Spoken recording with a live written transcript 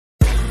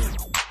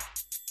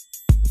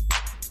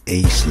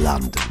East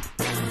London.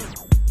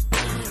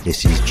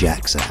 This is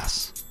Jack's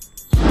house.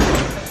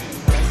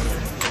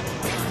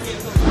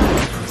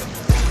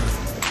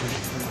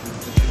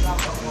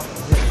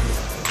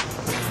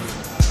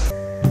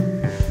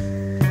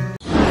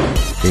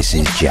 This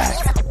is Jack.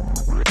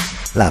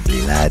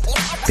 Lovely lad,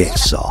 bit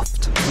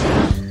soft.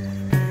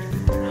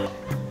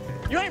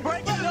 You ain't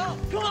breaking it up.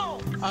 Come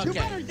on. Okay. You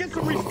better get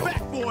some respect,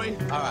 boy.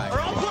 All right.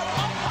 Or I'll put...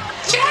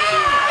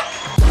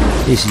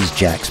 Jack! This is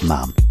Jack's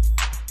mum.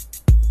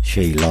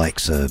 She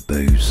likes her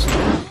booze.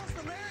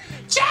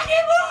 Jackie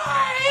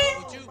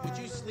boy! Would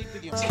you sleep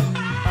with your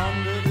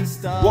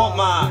What,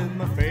 man?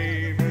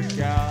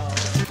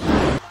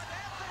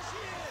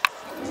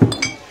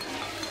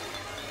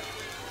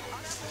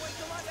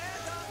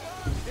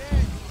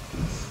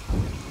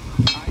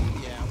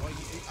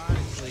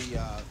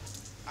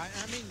 I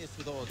mean this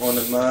with all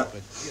Morning, Matt.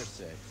 but you're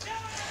sick.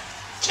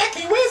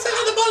 Jackie, where's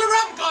another bottle of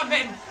rum gone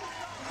then?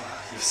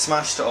 You've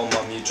smashed it all,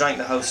 Mum. You drank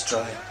the house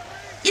dry.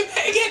 You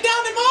better get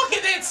down the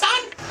market then,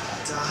 son.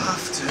 Do I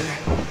have to?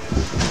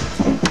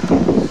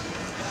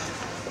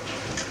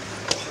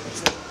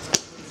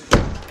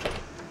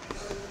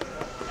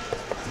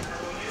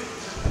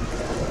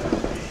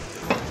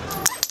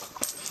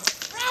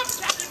 Rum,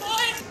 Jackie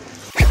boy!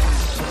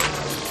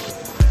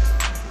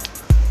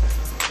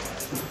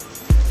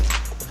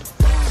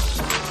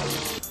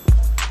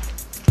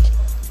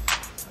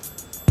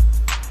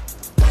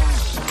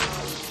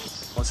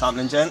 What's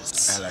happening,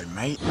 gents? Hello,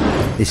 mate.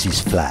 This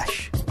is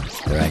Flash.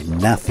 There ain't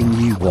nothing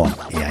you want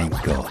he ain't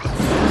got.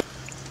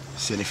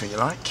 See anything you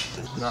like?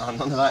 Nah,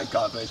 none of that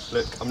garbage.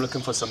 Look, I'm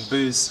looking for some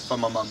booze for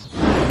my mum.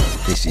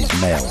 This is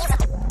Mel.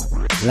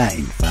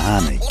 Latin for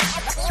honey.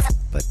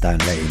 But don't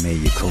let him hear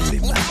you call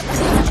him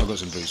that. I've got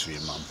some booze for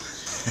your mum.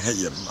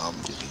 Your mum.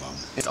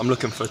 I'm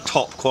looking for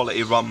top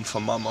quality rum for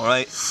mum,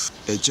 alright?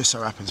 It just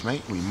so happens,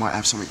 mate, we might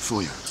have something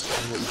for you.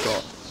 What you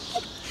got?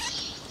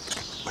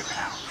 Whip it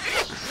out.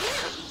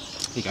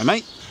 Here you go,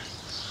 mate.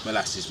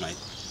 Molasses, mate.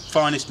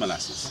 Finest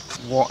molasses.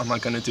 What am I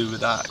going to do with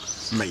that?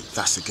 Mate,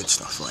 that's the good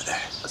stuff right there.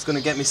 That's going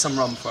to get me some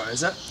rum for it,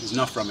 is it? There's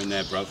enough rum in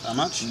there, bro. How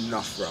much?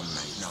 Enough rum,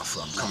 mate, enough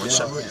rum. Come on, Yeah,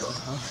 show me yeah.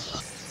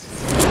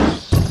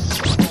 what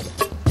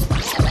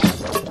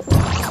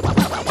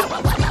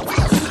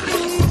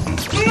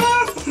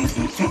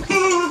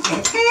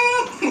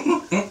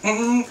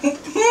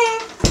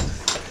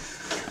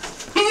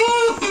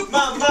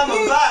Mum,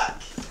 I'm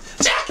back!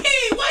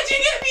 Jackie, what'd you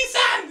get me,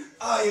 son?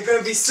 Oh, you're going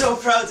to be so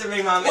proud of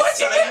me, Mum. What'd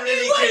you It's get me?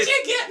 really What'd good.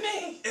 you get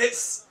me?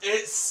 It's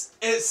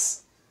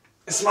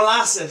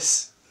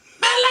molasses.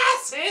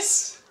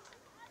 Molasses?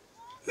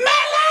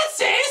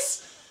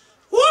 Molasses?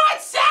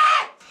 What's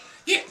that?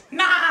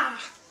 Nah.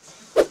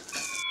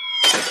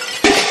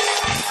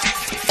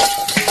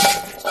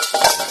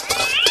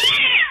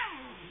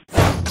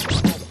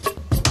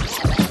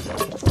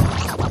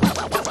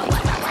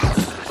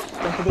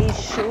 In today's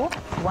show,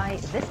 why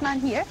this man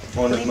here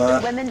Morning, believes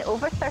that Matt. women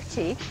over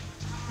 30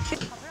 should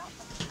cover up.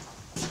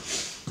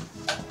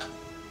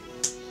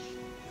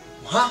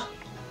 What?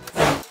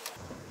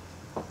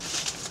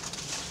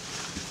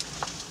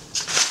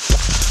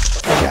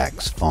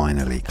 Jack's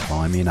finally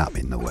climbing up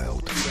in the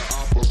world.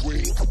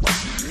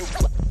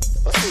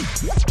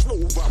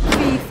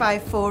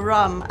 354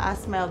 rum, I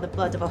smell the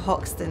blood of a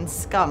Hoxton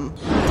scum.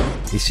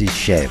 This is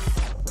Chev.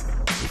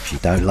 If she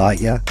don't like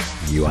you,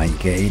 you ain't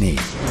getting in.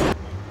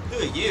 Who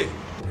are you?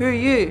 Who are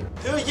you?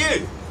 Who are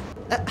you?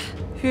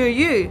 Who are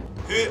you?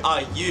 Who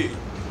are you?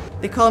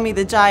 They call me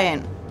the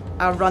Giant.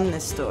 I run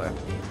this store.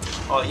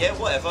 Oh yeah,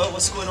 whatever.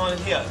 What's going on in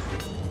here?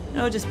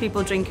 No, just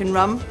people drinking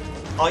rum.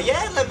 Oh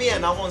yeah, let me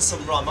in. I want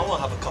some rum. I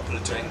want to have a couple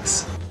of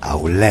drinks.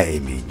 I'll let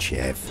him in,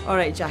 Chev.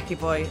 Alright, Jackie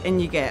boy,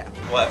 in you get.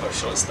 Whatever,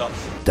 short stuff.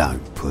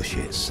 Don't push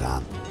it,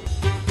 son.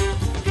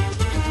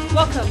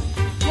 Welcome.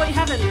 What are you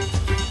having?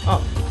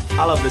 Oh,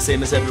 I'll have the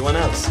same as everyone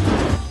else.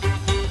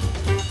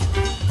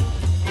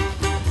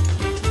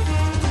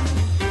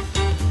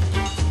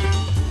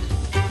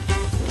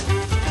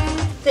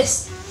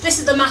 This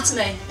is the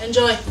matinee.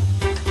 Enjoy.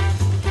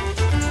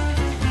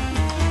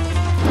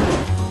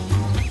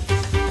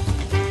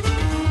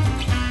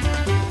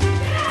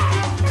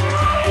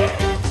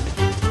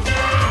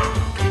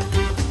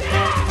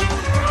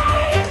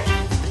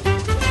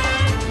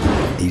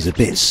 He's a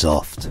bit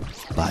soft,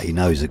 but he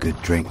knows a good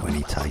drink when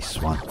he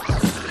tastes one.